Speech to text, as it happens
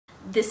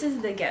This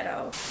is the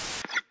ghetto.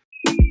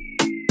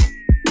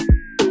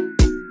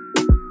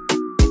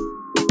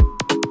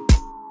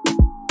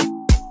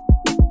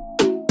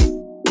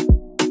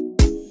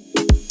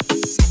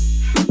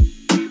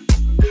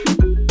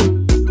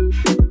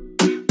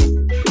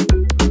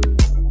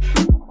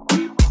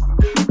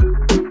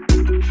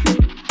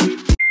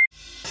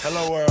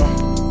 Hello world.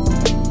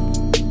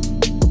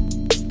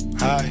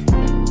 Hi.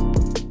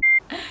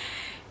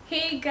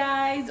 Hey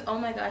guys, oh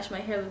my gosh, my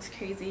hair looks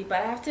crazy, but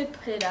I have to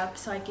put it up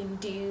so I can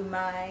do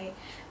my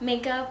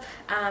makeup.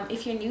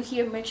 If you're new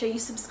here, make sure you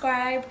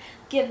subscribe,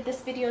 give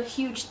this video a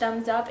huge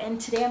thumbs up, and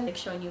today I'm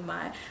showing you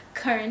my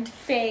current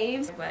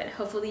faves. But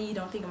hopefully you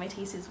don't think my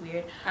taste is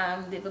weird.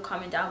 Leave a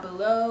comment down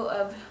below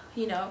of,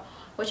 you know,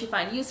 what you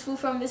find useful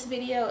from this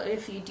video,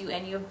 if you do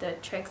any of the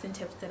tricks and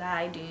tips that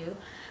I do.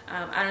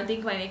 I don't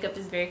think my makeup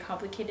is very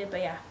complicated,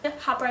 but yeah,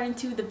 hop right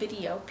into the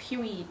video,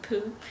 period,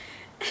 poo.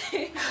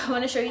 I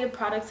want to show you the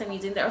products I'm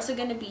using. They're also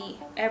going to be,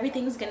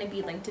 everything's going to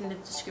be linked in the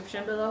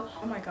description below.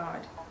 Oh my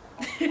god.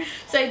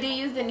 So I do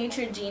use the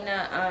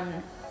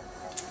Nuetrogina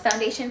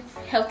foundation,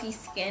 healthy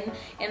skin,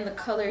 in the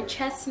color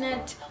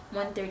chestnut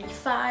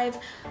 135.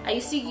 I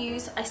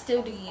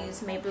still do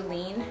use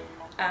Maybeline,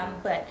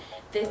 but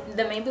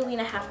the Maybeline,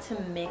 I have to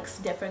mix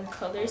different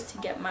colors to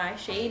get my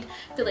shade.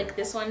 I feel like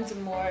this one's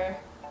more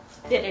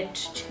fitted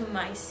to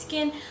my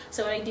skin,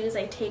 so what I do is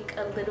I take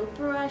a little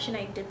brush and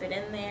I dip it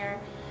in there,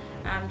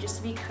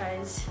 just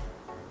because,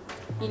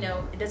 you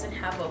know, it doesn't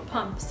have a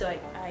pump. So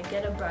I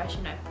get a brush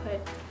and I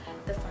put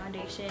the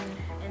foundation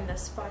in the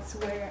spots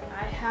where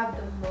I have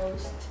the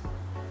most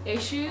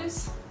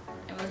issues.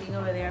 I'm looking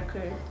over there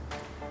because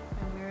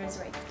my mirror is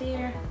right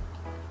there.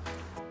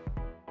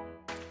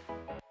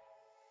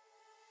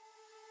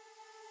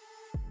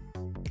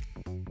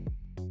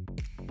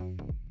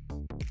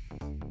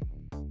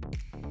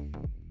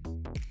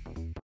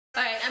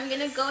 Alright, I'm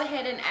gonna go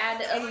ahead and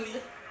add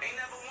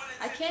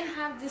I can't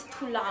have this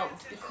too loud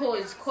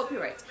because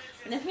copyright.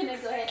 And I'm gonna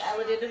go ahead and add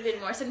a little bit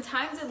more.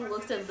 Sometimes it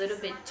looks a little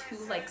bit too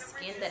like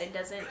skin, that it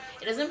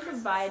doesn't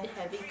provide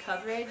heavy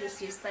coverage. It's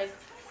just like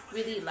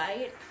really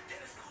light.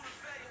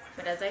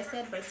 But as I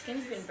said, my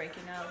skin's been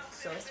breaking out,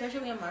 so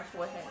especially on my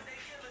forehead.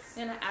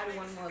 I'm gonna add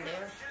one more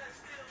layer.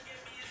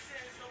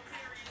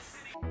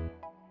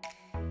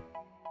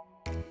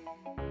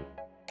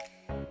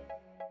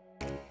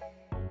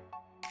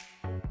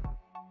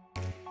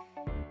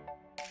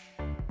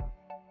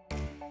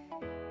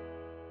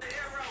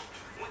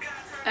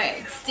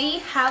 Alright, see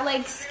how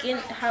like skin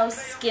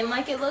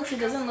like it looks? It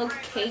doesn't look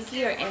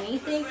cakey or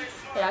anything.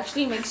 It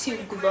actually makes you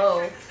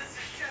glow.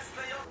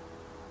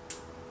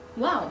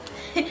 Wow.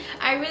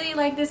 I really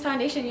like this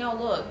foundation, y'all.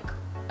 Look.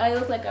 I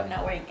look like I'm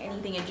not wearing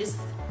anything. It just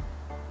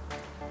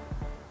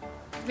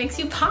makes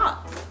you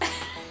pop.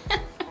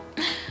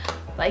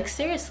 Like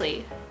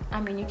seriously.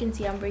 I mean, you can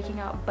see I'm breaking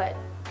out, but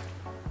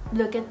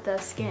look at the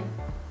skin.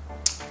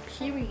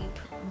 Period.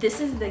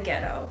 This is the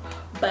ghetto,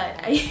 but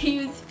I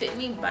use Fit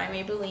Me by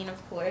Maybeline,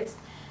 of course,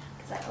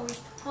 because I always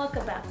talk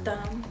about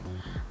them.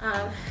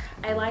 I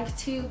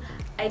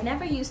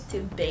never used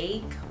to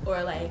bake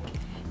or like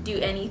do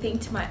anything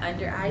to my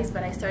under eyes,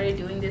 but I started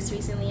doing this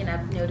recently and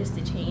I've noticed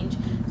a change.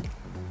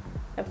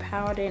 I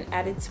powder and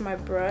add it to my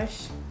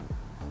brush.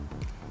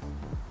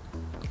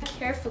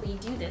 Carefully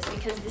do this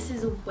because this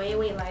is way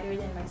lighter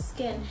than my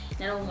skin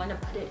and I don't want to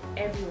put it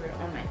everywhere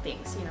on my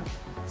face, you know.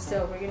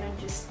 So we're gonna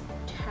just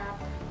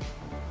tap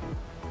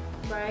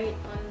right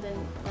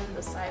on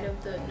the side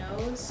of the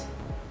nose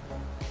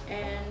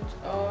and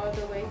all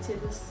the way to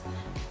this.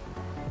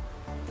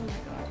 Oh my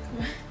god, come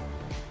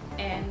on.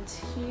 And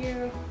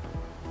here,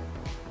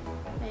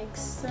 like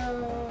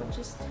so,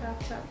 just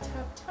tap.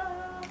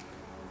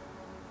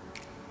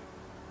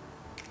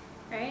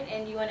 Right,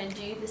 and you want to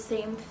do the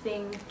same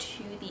thing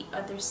to the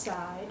other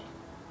side.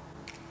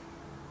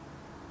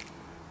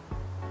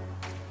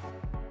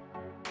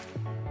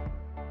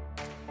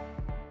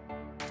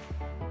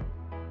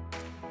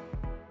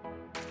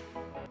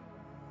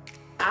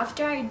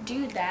 After I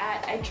do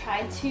that, I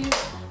try to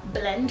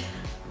blend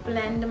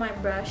my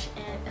brush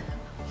and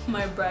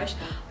my blush.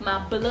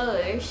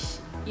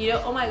 You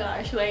know, oh my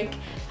gosh, like,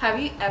 have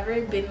you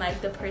ever been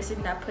like the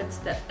person that puts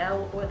the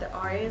L or the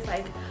R is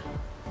like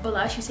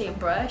blush, you say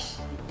brush,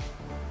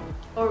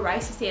 or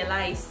rice, you say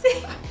lice.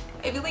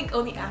 I feel like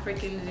only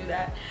Africans do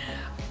that,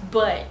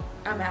 but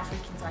I'm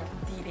African, so I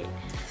can beat it.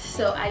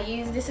 So I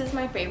use, this is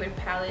my favorite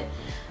palette,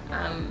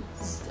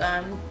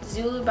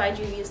 Zulu by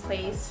Juvia's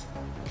Place.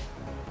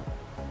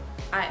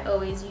 I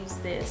always use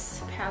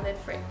this palette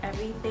for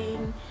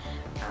everything.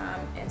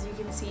 As you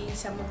can see,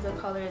 some of the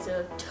colors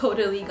are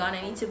totally gone.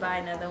 I need to buy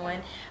another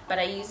one, but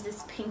I use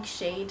this pink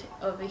shade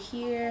over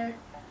here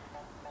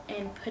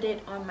and put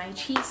it on my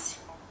cheeks.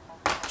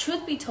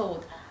 Truth be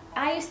told,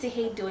 I used to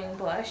hate doing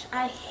blush.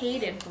 I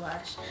hated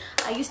blush.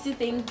 I used to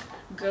think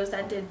girls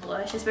that did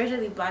blush,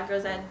 especially black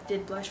girls that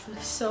did blush,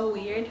 was so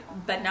weird,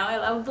 but now I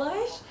love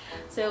blush.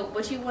 So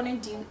what you want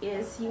to do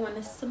is you want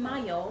to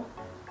smile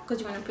because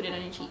you want to put it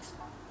on your cheeks.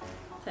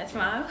 So I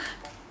smile.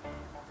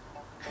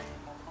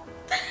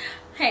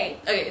 Hey,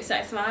 okay, so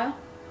I smile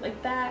like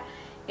that,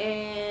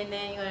 and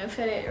then you're gonna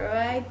put it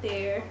right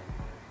there,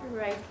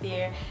 right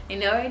there. I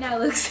know right now it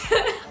looks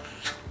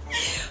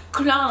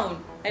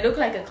clown. I look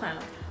like a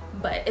clown,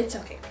 but it's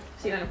okay.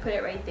 So you're gonna put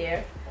it right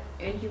there,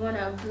 and you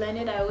wanna blend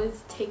it. I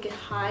always take it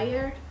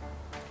higher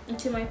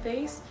into my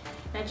face,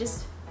 and I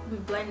just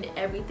blend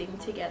everything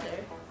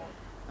together,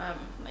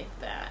 like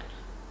that.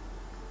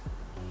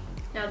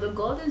 Now the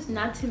goal is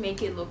not to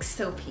make it look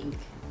so pink.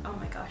 Oh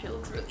my gosh, it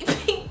looks really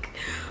pink.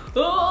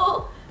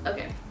 Oh,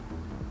 okay.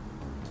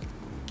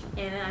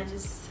 And I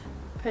just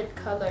put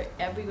color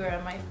everywhere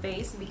on my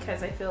face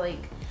because I feel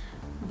like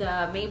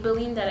the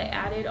Maybelline that I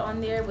added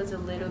on there was a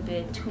little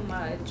bit too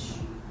much.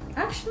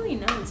 Actually,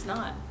 no, it's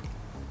not.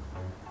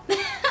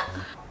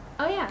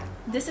 Oh yeah,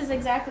 this is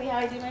exactly how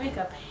I do my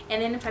makeup.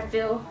 And then if I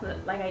feel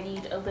like I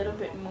need a little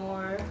bit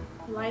more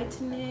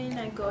lightening,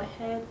 I go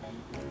ahead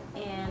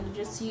and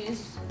just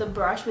use the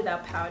brush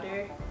without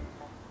powder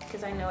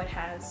because I know it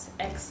has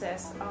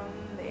excess on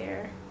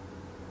there.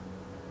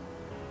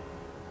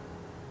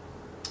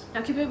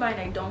 Now keep in mind,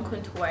 I don't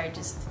contour, I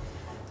just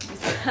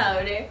use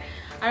powder.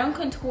 I don't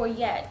contour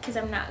yet because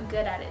I'm not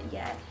good at it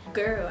yet.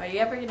 Girl, are you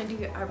ever gonna do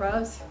your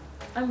eyebrows?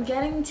 I'm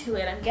getting to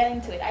it.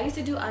 I used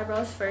to do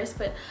eyebrows first,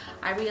 but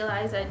I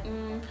realized that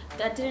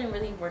that didn't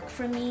really work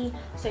for me.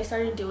 So I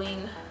started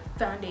doing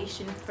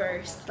foundation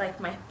first, like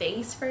my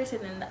face first,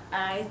 and then the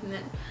eyes, and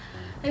then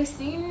I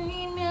see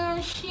now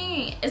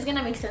she. It's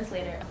gonna make sense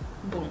later.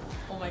 Boom.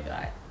 Oh my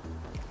god.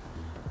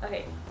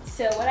 Okay,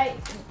 so what I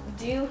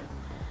do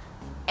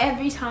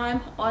every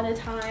time, all the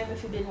time,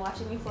 if you've been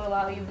watching me for a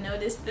while, you've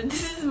noticed that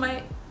this is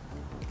my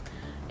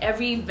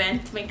every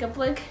event makeup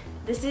look.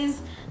 This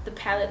is the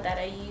palette that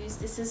I use.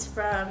 This is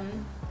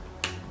from,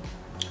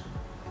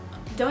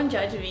 don't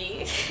judge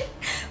me,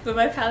 but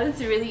my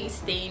palette's really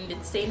stained.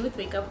 It's stained with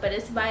makeup, but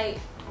it's by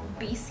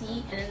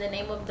BC, and then the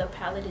name of the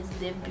palette is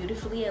Live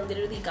Beautifully. I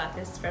literally got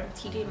this from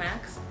TJ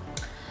Maxx.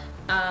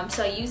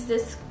 So I use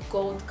this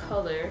gold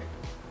color,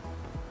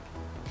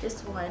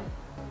 this one.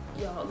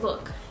 Y'all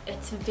look,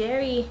 it's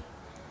very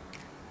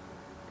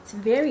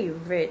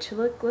rich.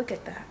 Look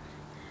at that.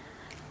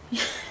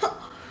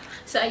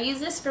 So I use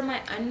this for my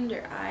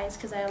under eyes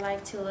because I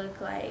like to look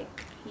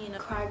like, you know,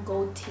 cry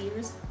gold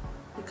tears,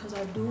 because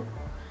I do,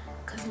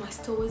 because my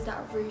store is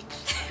that rich.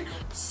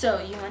 So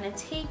you want to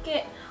take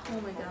it, oh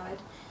my god,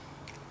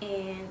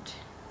 and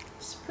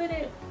just put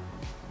it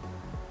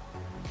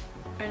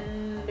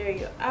under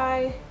your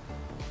eye.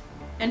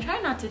 And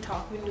try not to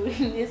talk when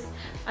doing this.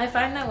 I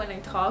find that when I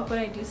talk, when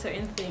I do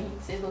certain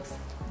things, it looks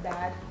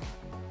bad.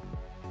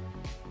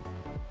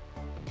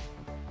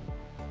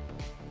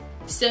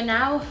 So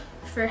now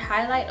for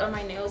highlight on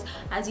my nose,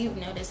 as you've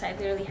noticed, I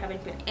literally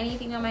haven't put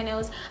anything on my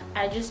nose.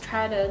 I just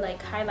try to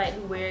like highlight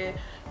where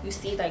you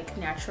see like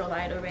natural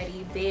light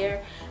already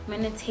there. I'm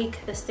gonna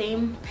take the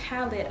same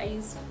palette. I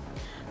use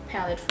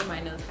palette for my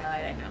nose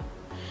highlight, I know.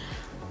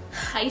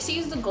 I used to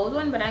use the gold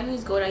one, but I don't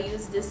use gold. I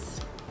use this,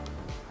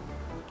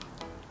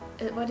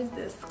 what is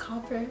this,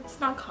 copper? It's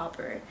not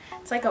copper,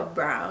 it's like a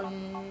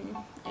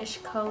brownish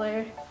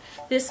color.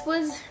 This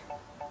was,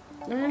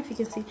 I don't know if you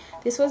can see,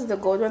 this was the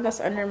gold one that's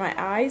under my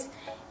eyes,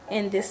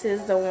 and this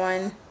is the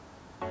one,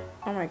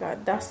 oh my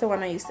god, that's the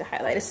one I used to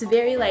highlight. It's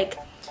very like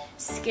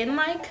skin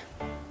like.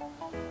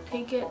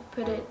 Take it,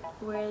 put it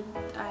where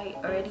I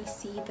already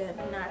see the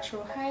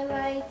natural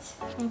highlight.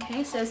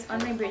 Okay, so it's on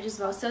my bridge as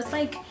well. So it's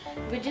like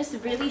we're just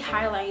really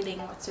highlighting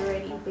what's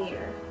already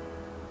there.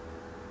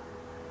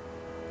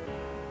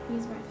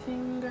 Use my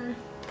finger.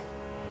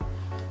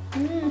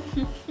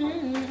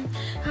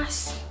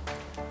 Gosh,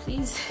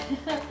 please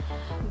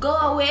go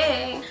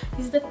away.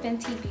 Use the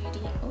Fenty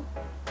Beauty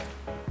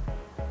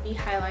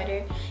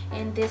highlighter,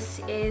 and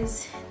this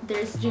is,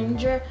 there's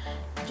ginger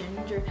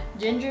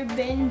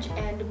binge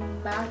and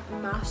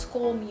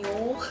Moscow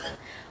Mule.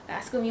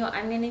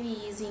 I'm gonna be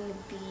using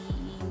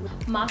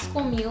the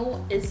Moscow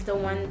Mule is the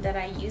one that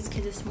I use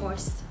because it's more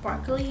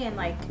sparkly and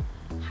like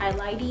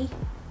highlighty,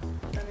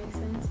 if that makes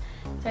sense.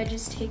 So I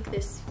just take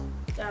this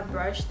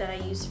brush that I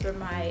use for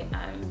my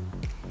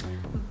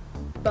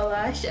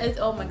blush.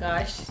 Oh my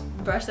gosh,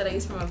 brush that I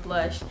use for my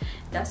blush.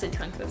 That's a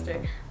tongue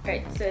twister.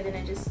 Alright, so then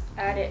I just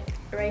add it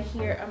right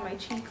here on my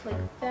cheek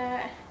like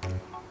that.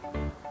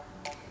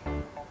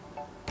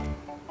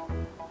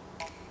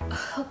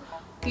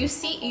 You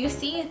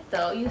see it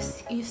though. You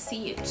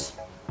see it.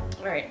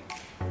 Alright,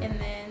 and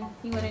then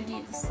you want to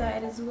do the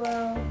side as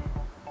well.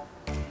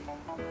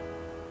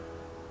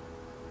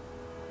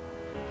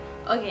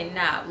 Okay,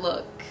 now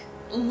look,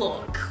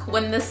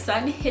 when the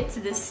sun hits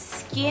the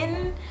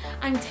skin,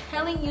 I'm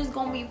telling you, it's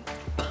gonna be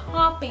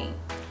popping.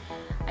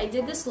 I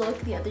did this look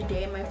the other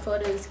day and my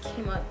photos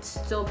came out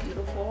so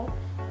beautiful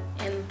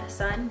in the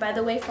sun. By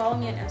the way, follow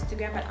me on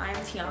Instagram at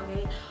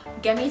IamTiange.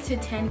 Get me to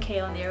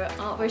 10K on there.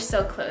 Oh, we're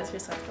so close,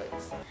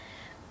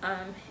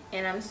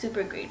 and I'm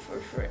super grateful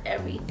for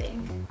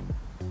everything.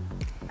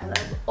 I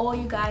love all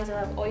you guys.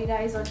 I love all you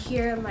guys on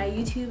here on my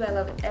YouTube. I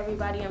love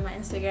everybody on my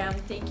Instagram.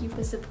 Thank you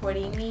for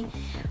supporting me.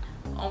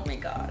 Oh my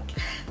god,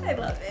 I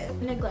love it.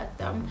 Neglect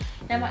them.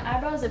 Now my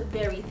eyebrows are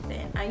very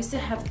thin. I used to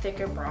have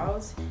thicker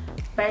brows,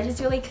 but I just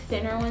feel like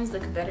thinner ones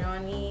look better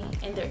on me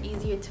and they're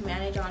easier to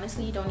manage.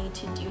 Honestly, you don't need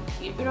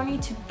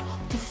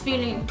to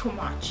fill in too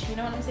much. You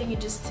know what I'm saying? You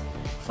just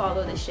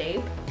follow the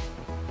shape.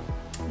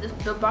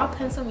 The brow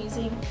pencil I'm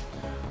using,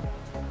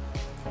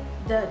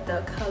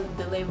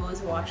 the label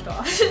is washed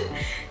off.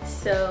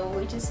 So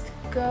we just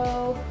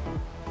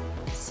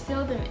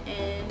fill them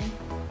in.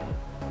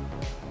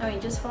 I mean,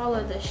 just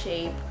follow the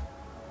shape,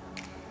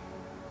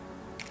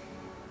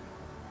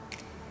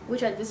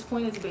 which at this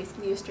point is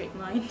basically a straight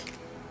line.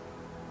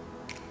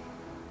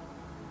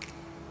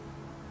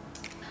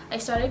 I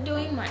started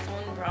doing my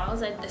own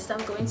brows. I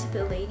stopped going to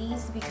the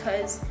ladies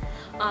because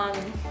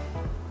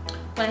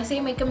when I say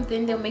make them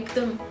thin, they'll make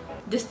them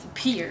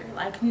disappear.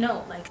 Like,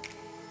 no, like.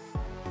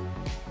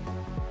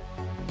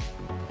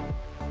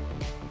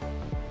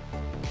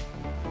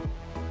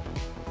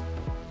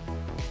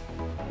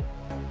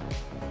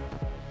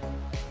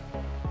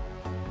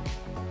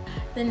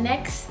 The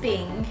next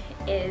thing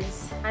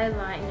is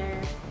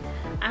eyeliner.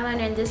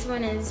 And this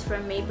one is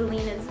from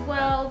Maybeline as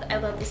well. I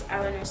love this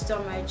eyeliner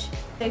so much.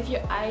 If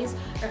your eyes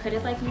are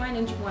hooded like mine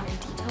and you want a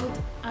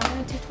detailed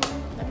eyeliner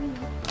tutorial, let me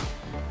know.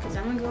 Because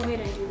I'm gonna go ahead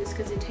and do this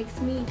because it takes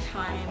me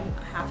time.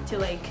 I have to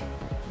like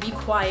be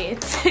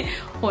quiet.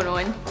 Hold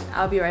on,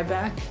 I'll be right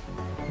back.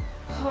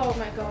 Oh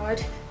my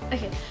god.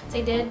 Okay, so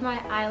I did my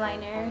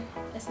eyeliner.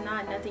 It's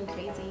not nothing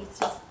crazy. It's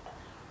just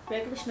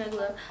regular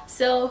schmegler.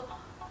 So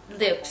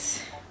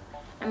lips.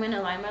 I'm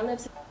gonna line my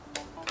lips.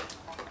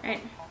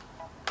 Alright.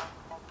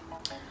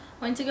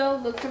 Went to go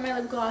look for my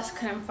lip gloss,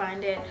 couldn't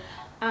find it.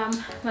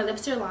 My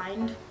lips are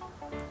lined.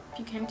 If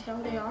you can tell,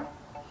 they are.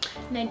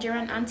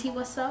 Nigerian auntie,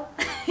 what's up?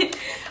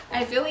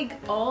 I feel like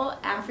all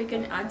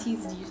African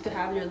aunties used to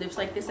have their lips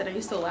like this and I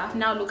used to laugh.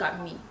 Now look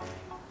at me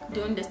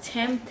doing the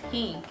same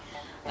thing.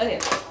 Okay,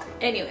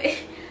 anyway,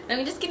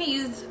 I'm just gonna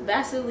use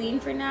Vaseline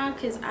for now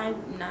because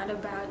I'm not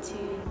about to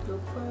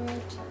look for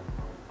it.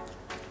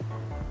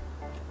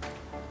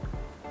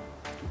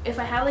 If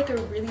I have like a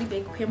really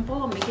big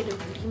pimple, I'll make it a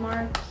beauty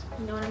mark.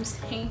 You know what I'm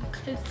saying?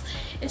 Because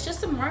it's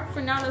just a mark for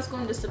now that's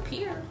going to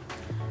disappear.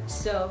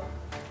 So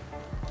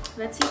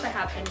let's see if I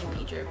have any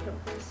major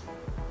pimples.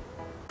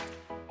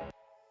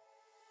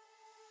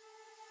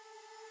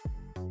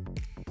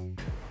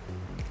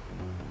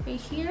 Right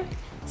here,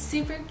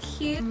 super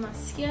cute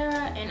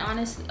mascara. And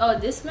honestly, oh,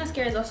 this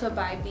mascara is also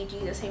by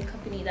BG, the same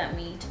company that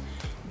made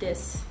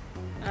this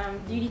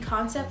Beauty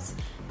Concepts.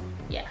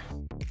 Yeah.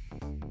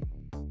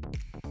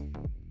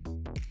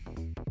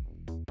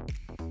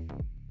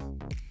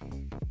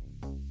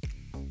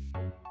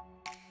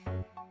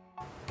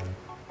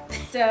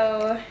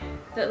 So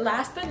the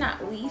last but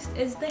not least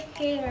is the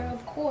hair,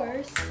 of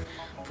course.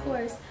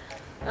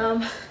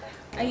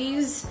 I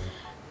use,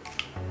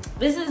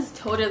 this is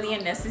totally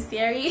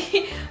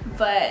unnecessary,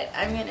 but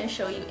I'm gonna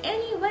show you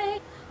anyway.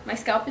 My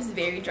scalp is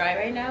very dry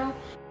right now.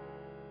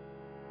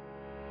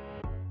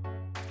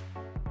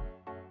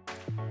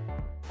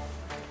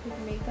 With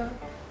makeup.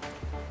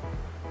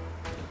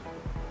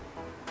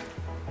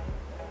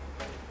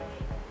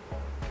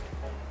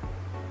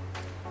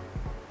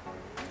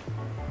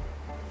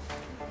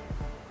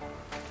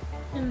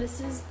 And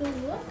this is the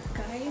look,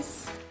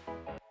 guys.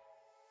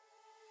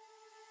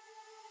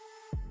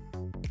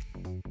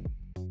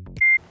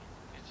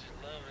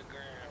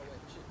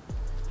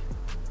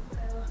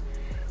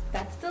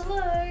 That's the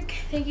look.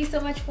 Thank you so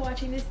much for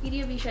watching this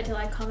video. Be sure to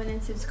like, comment,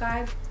 and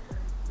subscribe.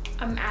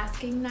 I'm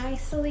asking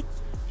nicely.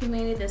 If you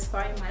made it this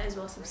far, you might as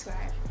well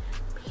subscribe.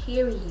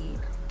 Period.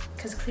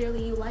 Because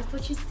clearly you like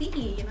what you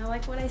see and I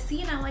like what I see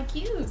and I like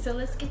you, so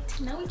let's get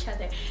to know each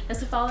other.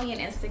 Also follow me on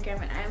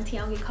Instagram and I am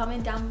Tiangi.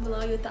 Comment down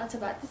below your thoughts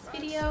about this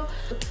video.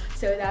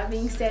 So with that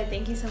being said,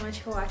 thank you so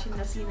much for watching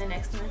and I'll see you in the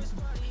next one.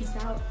 Peace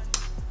out.